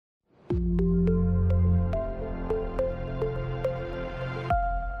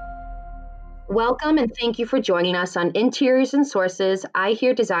Welcome and thank you for joining us on Interiors and Sources I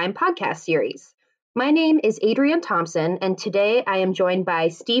Hear Design podcast series. My name is Adrienne Thompson, and today I am joined by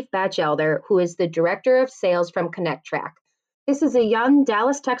Steve Batchelder, who is the Director of Sales from ConnectTrack. This is a young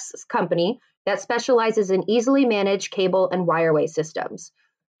Dallas, Texas company that specializes in easily managed cable and wireway systems.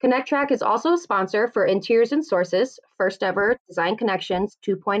 ConnectTrack is also a sponsor for Interiors and Sources' first ever Design Connections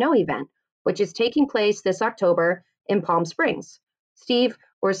 2.0 event, which is taking place this October in Palm Springs. Steve,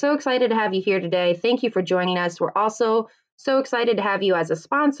 we're so excited to have you here today. Thank you for joining us. We're also so excited to have you as a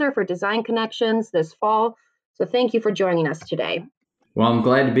sponsor for Design Connections this fall. So thank you for joining us today. Well, I'm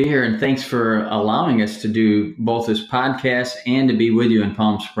glad to be here, and thanks for allowing us to do both this podcast and to be with you in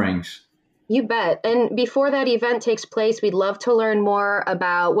Palm Springs. You bet. And before that event takes place, we'd love to learn more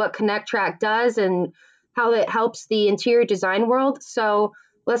about what ConnectTrack does and how it helps the interior design world. So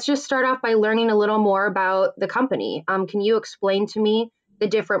let's just start off by learning a little more about the company. Can you explain to me the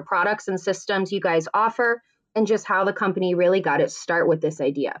different products and systems you guys offer and just how the company really got its start with this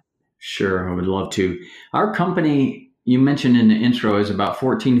idea? Sure, I would love to. Our company, you mentioned in the intro, is about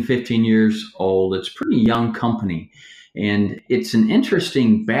 14 to 15 years old. It's a pretty young company. And it's an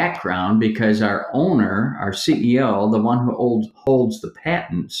interesting background because our owner, our CEO, the one who holds the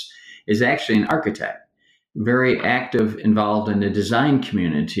patents, is actually an architect, very active, involved in the design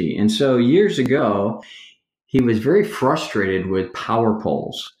community. And so years ago, he was very frustrated with power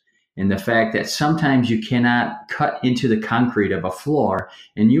poles and the fact that sometimes you cannot cut into the concrete of a floor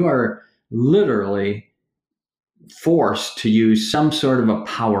and you are literally forced to use some sort of a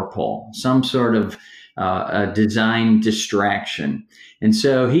power pole, some sort of a design distraction. And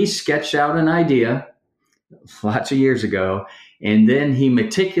so he sketched out an idea lots of years ago, and then he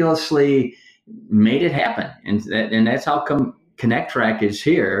meticulously made it happen. And that's how come ConnectTrack is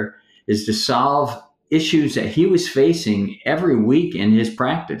here, is to solve issues that he was facing every week in his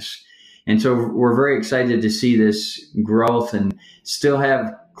practice. And so we're very excited to see this growth and still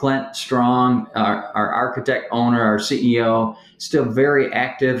have Clint Strong, our architect owner, our CEO, still very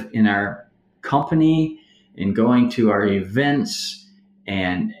active in our company and going to our events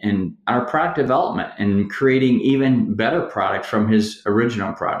and our product development and creating even better product from his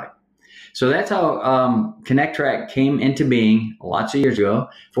original product. So that's how ConnectTrack came into being lots of years ago.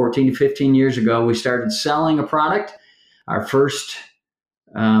 14 to 15 years ago, we started selling a product. Our first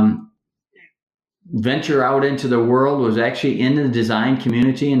venture out into the world was actually in the design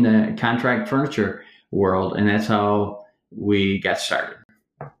community in the contract furniture world, and that's how we got started.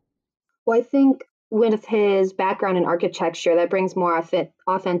 Well, I think with his background in architecture, that brings more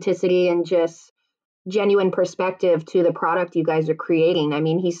authenticity and just genuine perspective to the product you guys are creating. I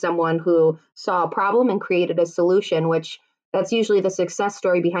mean, he's someone who saw a problem and created a solution, which that's usually the success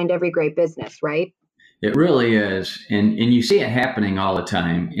story behind every great business, right? It really is. And you see it happening all the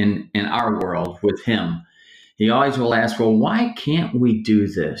time in our world with him. He always will ask, well, why can't we do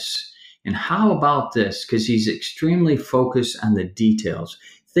this? And how about this? Because he's extremely focused on the details,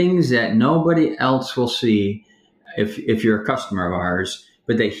 things that nobody else will see if you're a customer of ours,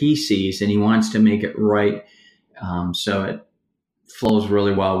 but that he sees and he wants to make it right. So it flows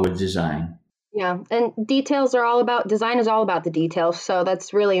really well with design. Yeah. And design is all about the details. So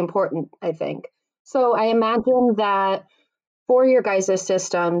that's really important, I think. So I imagine that for your guys'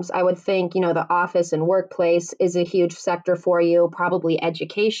 systems, I would think, the office and workplace is a huge sector for you, probably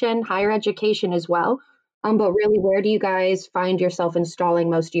education, higher education as well. But really, where do you guys find yourself installing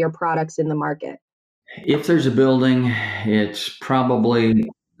most of your products in the market? If there's a building, it's probably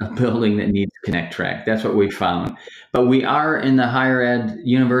a building that needs ConnectTrack. That's what we found. But we are in the higher ed.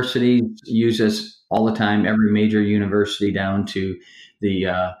 Universities use us all the time, every major university down to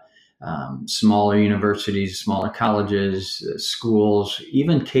the smaller universities, smaller colleges, schools,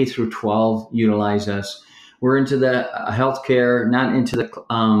 even K through 12 utilize us. We're into the healthcare, not into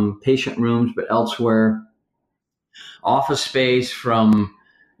the patient rooms, but elsewhere. Office space from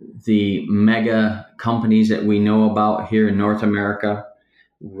the mega companies that we know about here in North America,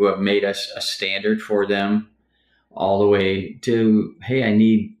 who have made us a standard for them, all the way to, hey, I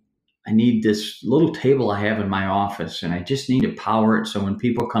need this little table I have in my office, and I just need to power it so when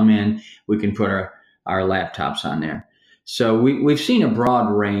people come in, we can put our laptops on there. So we've seen a broad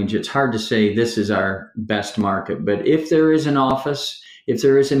range. It's hard to say this is our best market, but if there is an office, if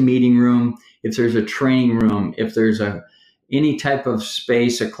there is a meeting room, if there's a training room, if there's any type of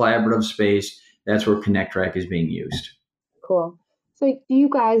space, a collaborative space, that's where ConnectTrack is being used. Cool. So do you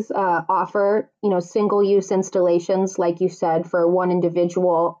guys offer, single-use installations, like you said, for one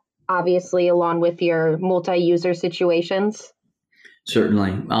individual, obviously, along with your multi-user situations?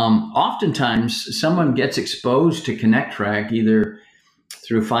 Certainly. Oftentimes, someone gets exposed to ConnectTrack either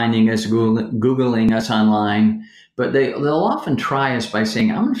through finding us, Googling us online. But they'll often try us by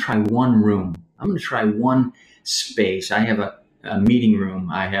saying, I'm going to try one room. I'm going to try one space. I have a meeting room.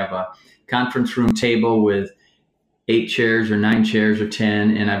 I have a conference room table with 8 chairs or 9 chairs or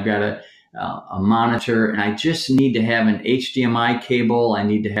 10, and I've got a monitor, and I just need to have an HDMI cable. I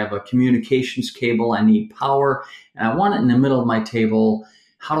need to have a communications cable. I need power, and I want it in the middle of my table.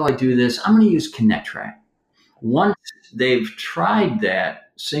 How do I do this? I'm going to use ConnectTrack. Once they've tried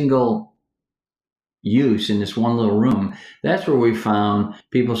that single use in this one little room, that's where we found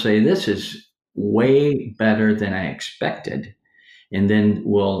people say, this is way better than I expected. And then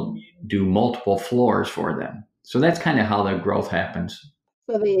we'll do multiple floors for them. So that's kind of how the growth happens.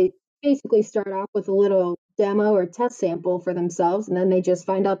 So they basically start off with a little demo or test sample for themselves, and then they just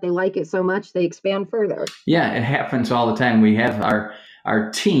find out they like it so much they expand further. Yeah, it happens all the time. We have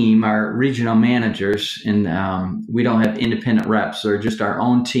our team, our regional managers, and we don't have independent reps. They're just our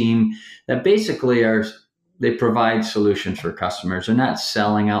own team that basically they provide solutions for customers. They're not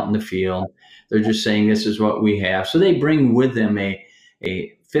selling out in the field. They're just saying, this is what we have. So they bring with them a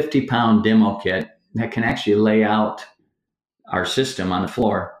 50-pound demo kit that can actually lay out our system on the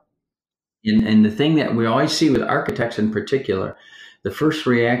floor. And the thing that we always see with architects in particular, the first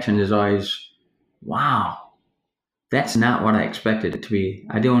reaction is always, wow, that's not what I expected it to be.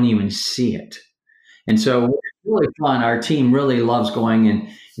 I don't even see it. And so it's really fun. Our team really loves going and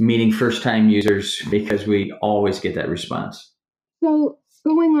meeting first-time users because we always get that response. So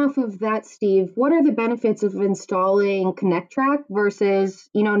going off of that, Steve, what are the benefits of installing ConnectTrack versus,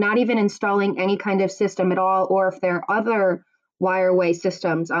 not even installing any kind of system at all, or if there are other Wireway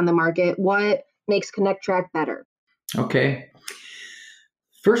systems on the market, what makes ConnectTrack better? Okay.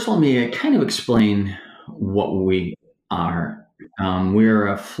 First, let me kind of explain what we are. We're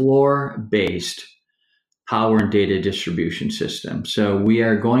a floor-based power and data distribution system. So we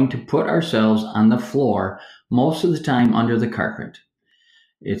are going to put ourselves on the floor most of the time under the carpet.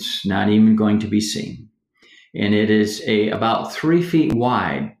 It's not even going to be seen. And it is about 3 feet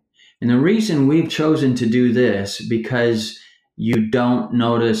wide. And the reason we've chosen to do this, because you don't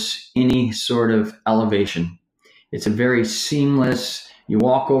notice any sort of elevation. It's a very seamless, you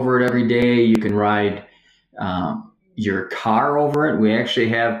walk over it every day. You can ride your car over it. We actually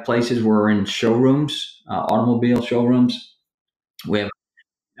have places where we're in showrooms, automobile showrooms. We have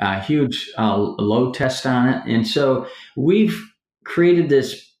a huge load test on it. And so we've created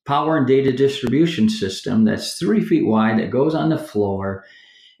this power and data distribution system that's 3 feet wide that goes on the floor,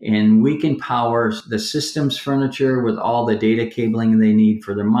 and we can power the system's furniture with all the data cabling they need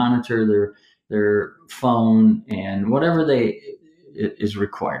for their monitor, their phone, and whatever is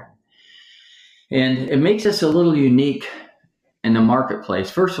required. And it makes us a little unique in the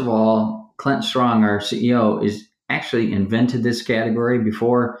marketplace. First of all, Clint Strong, our CEO, is actually invented this category.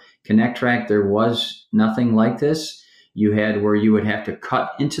 Before ConnectTrack, there was nothing like this. You had where you would have to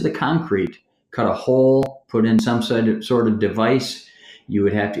cut into the concrete, cut a hole, put in some sort of device. You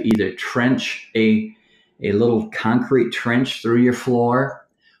would have to either trench a little concrete trench through your floor,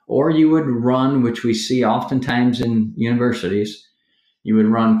 or you would run, which we see oftentimes in universities, you would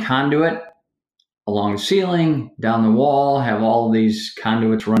run conduit along the ceiling, down the wall, have all of these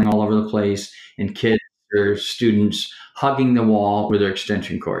conduits running all over the place, and kids or students hugging the wall with their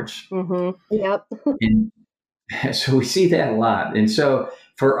extension cords. Mm-hmm. Yep. And so we see that a lot. And so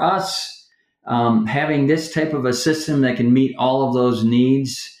for us, having this type of a system that can meet all of those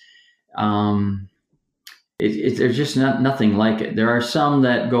needs, there's just nothing like it. There are some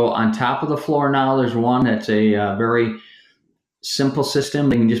that go on top of the floor now. There's one that's a very simple system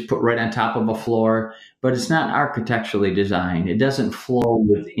they can just put right on top of a floor, but it's not architecturally designed. It doesn't flow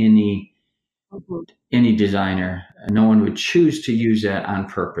with any designer. No one would choose to use that on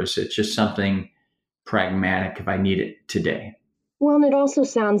purpose. It's just something pragmatic if I need it today. Well, and it also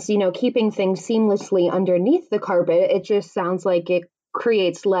sounds, keeping things seamlessly underneath the carpet, it just sounds like it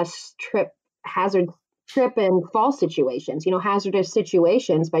creates less trip and fall situations, hazardous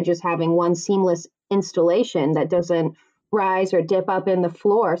situations by just having one seamless installation that doesn't rise or dip up in the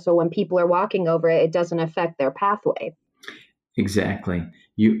floor. So when people are walking over it, it doesn't affect their pathway. Exactly.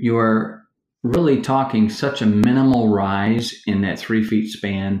 You are really talking such a minimal rise in that 3 feet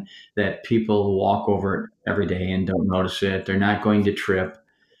span that people walk over it every day and don't notice it. They're not going to trip.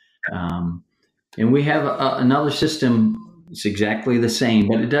 And we have another system. It's exactly the same,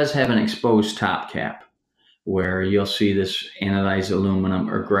 but it does have an exposed top cap where you'll see this anodized aluminum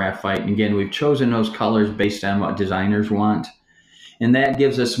or graphite. And again, we've chosen those colors based on what designers want. And that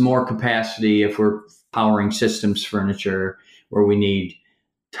gives us more capacity if we're powering systems furniture where we need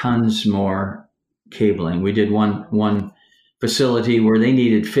tons more cabling. We did one facility where they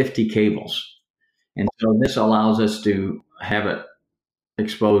needed 50 cables. And so this allows us to have it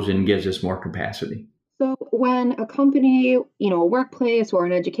exposed and gives us more capacity. So when a company, a workplace or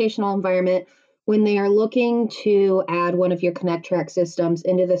an educational environment, when they are looking to add one of your ConnectTrack systems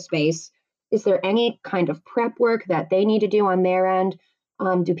into the space, is there any kind of prep work that they need to do on their end?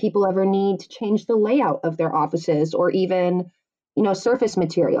 Do people ever need to change the layout of their offices or even, surface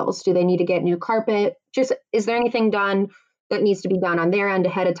materials? Do they need to get new carpet? Just, is there anything done that needs to be done on their end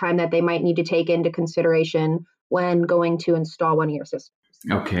ahead of time that they might need to take into consideration when going to install one of your systems?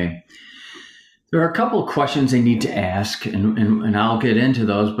 Okay. There are a couple of questions they need to ask, and I'll get into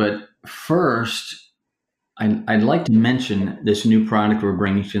those. But first, I'd like to mention this new product we're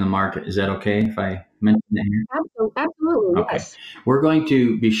bringing to the market. Is that okay if I mention it here? Absolutely, Okay. yes. We're going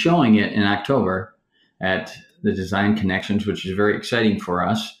to be showing it in October at the Design Connections, which is very exciting for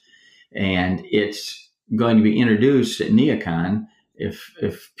us. And it's going to be introduced at NeoCon.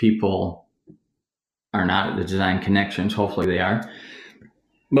 If people are not at the Design Connections, hopefully they are.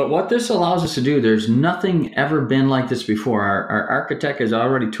 But what this allows us to do, there's nothing ever been like this before. Our architect has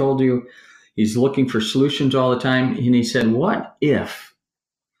already told you he's looking for solutions all the time. And he said, what if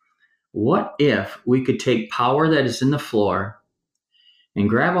we could take power that is in the floor and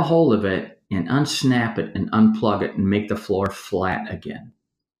grab a hold of it and unsnap it and unplug it and make the floor flat again?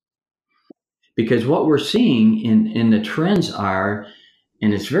 Because what we're seeing in the trends are,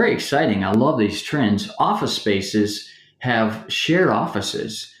 and it's very exciting, I love these trends, office spaces have shared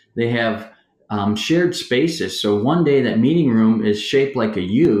offices. They have shared spaces. So one day that meeting room is shaped like a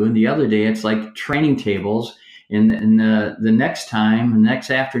U, and the other day it's like training tables. And the next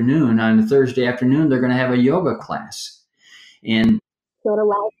afternoon, on a Thursday afternoon, they're going to have a yoga class. And so it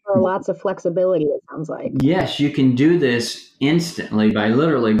allows for lots of flexibility, it sounds like. Yes, you can do this instantly by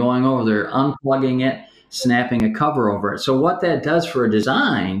literally going over there, unplugging it, snapping a cover over it. So what that does for a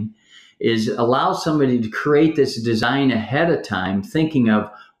design is allow somebody to create this design ahead of time, thinking of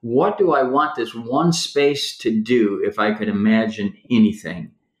what do I want this one space to do if I could imagine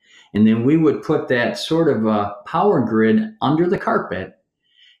anything. And then we would put that sort of a power grid under the carpet,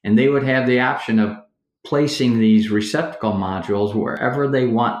 and they would have the option of placing these receptacle modules wherever they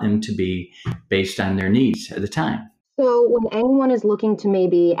want them to be based on their needs at the time. So when anyone is looking to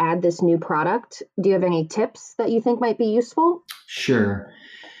maybe add this new product, do you have any tips that you think might be useful? Sure.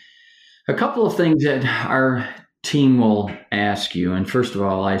 A couple of things that our team will ask you. And first of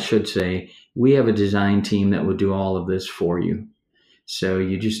all, I should say, we have a design team that will do all of this for you. So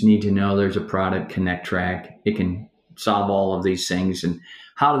you just need to know there's a product, ConnectTrack. It can solve all of these things. And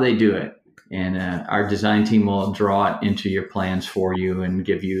how do they do it? And our design team will draw it into your plans for you and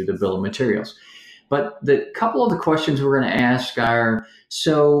give you the bill of materials. But the couple of the questions we're going to ask are,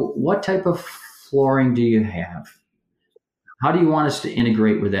 so what type of flooring do you have? How do you want us to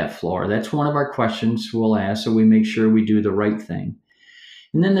integrate with that floor? That's one of our questions we'll ask, so we make sure we do the right thing.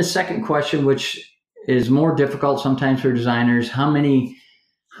 And then the second question, which is more difficult sometimes for designers, how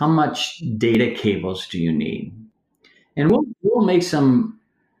much data cables do you need? And we'll make some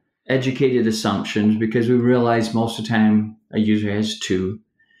educated assumptions because we realize most of the time a user has two,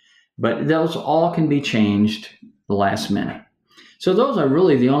 but those all can be changed the last minute. So those are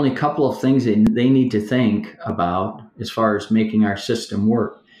really the only couple of things that they need to think about as far as making our system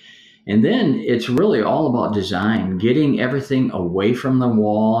work. And then it's really all about design, getting everything away from the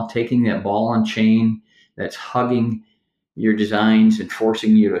wall, taking that ball and chain that's hugging your designs and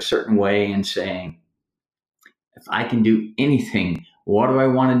forcing you a certain way and saying, if I can do anything, what do I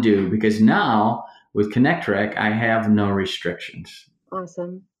want to do? Because now with ConnectTrack, I have no restrictions.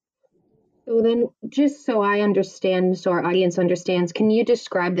 Awesome. So then, just so I understand, so our audience understands, can you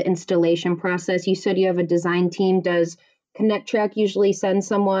describe the installation process? You said you have a design team. Does ConnectTrack usually send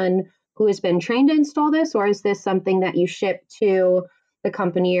someone who has been trained to install this, or is this something that you ship to the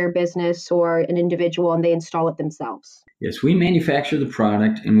company or business or an individual and they install it themselves? Yes, we manufacture the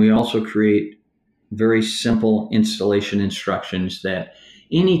product, and we also create very simple installation instructions that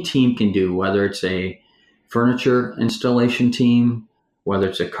any team can do, whether it's a furniture installation team, whether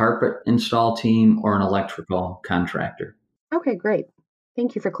it's a carpet install team, or an electrical contractor. Okay, great.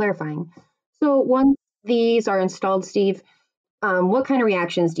 Thank you for clarifying. So once these are installed, Steve, what kind of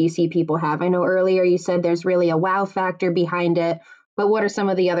reactions do you see people have? I know earlier you said there's really a wow factor behind it, but what are some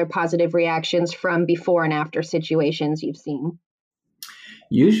of the other positive reactions from before and after situations you've seen?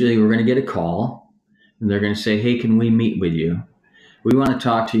 Usually we're going to get a call, and they're going to say, hey, can we meet with you? We want to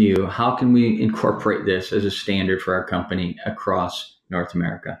talk to you. How can we incorporate this as a standard for our company across North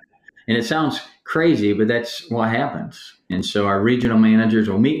America? And it sounds crazy, but that's what happens. And so our regional managers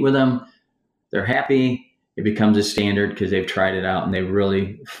will meet with them. They're happy. it becomes a standard because they've tried it out and they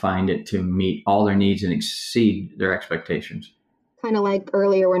really find it to meet all their needs and exceed their expectations. Kind of like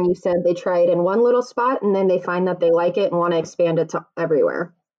earlier when you said they try it in one little spot and then they find that they like it and want to expand it to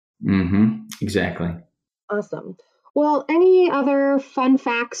everywhere. Exactly. Awesome. Well, any other fun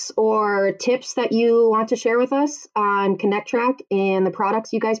facts or tips that you want to share with us on ConnectTrack and the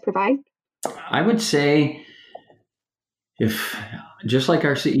products you guys provide? I would say, if just like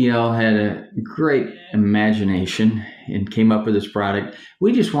our CEO had a great imagination and came up with this product,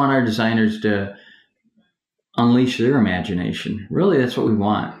 we just want our designers to unleash their imagination. Really, that's what we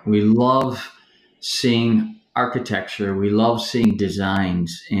want. We love seeing architecture. We love seeing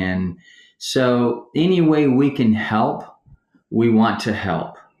designs. And so any way we can help, we want to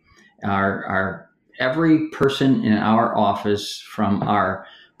help. Our every person in our office, from our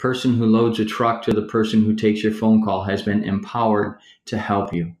person who loads a truck to the person who takes your phone call, has been empowered to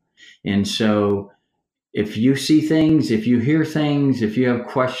help you. And so if you see things, if you hear things, if you have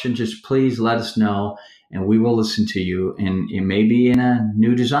questions, just please let us know and we will listen to you. And it may be in a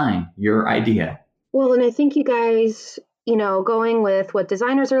new design, your idea. Well, and I think you guys, going with what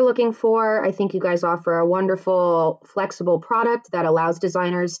designers are looking for, I think you guys offer a wonderful, flexible product that allows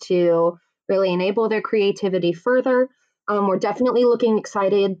designers to really enable their creativity further. We're definitely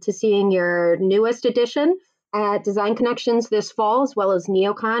excited to seeing your newest edition at Design Connections this fall, as well as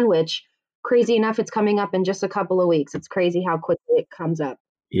NeoCon, which, crazy enough, it's coming up in just a couple of weeks. It's crazy how quickly it comes up.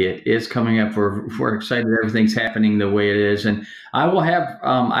 It is coming up. We're excited everything's happening the way it is. And I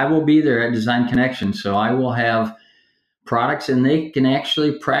will be there at Design Connections. So I will have products and they can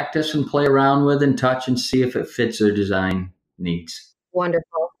actually practice and play around with and touch and see if it fits their design needs.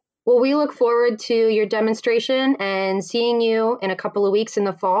 Wonderful. Well, we look forward to your demonstration and seeing you in a couple of weeks in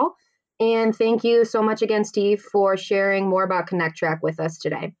the fall. And thank you so much again, Steve, for sharing more about ConnectTrack with us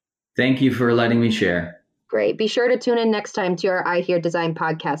today. Thank you for letting me share. Great. Be sure to tune in next time to our I Hear Design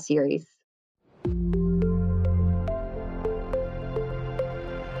podcast series.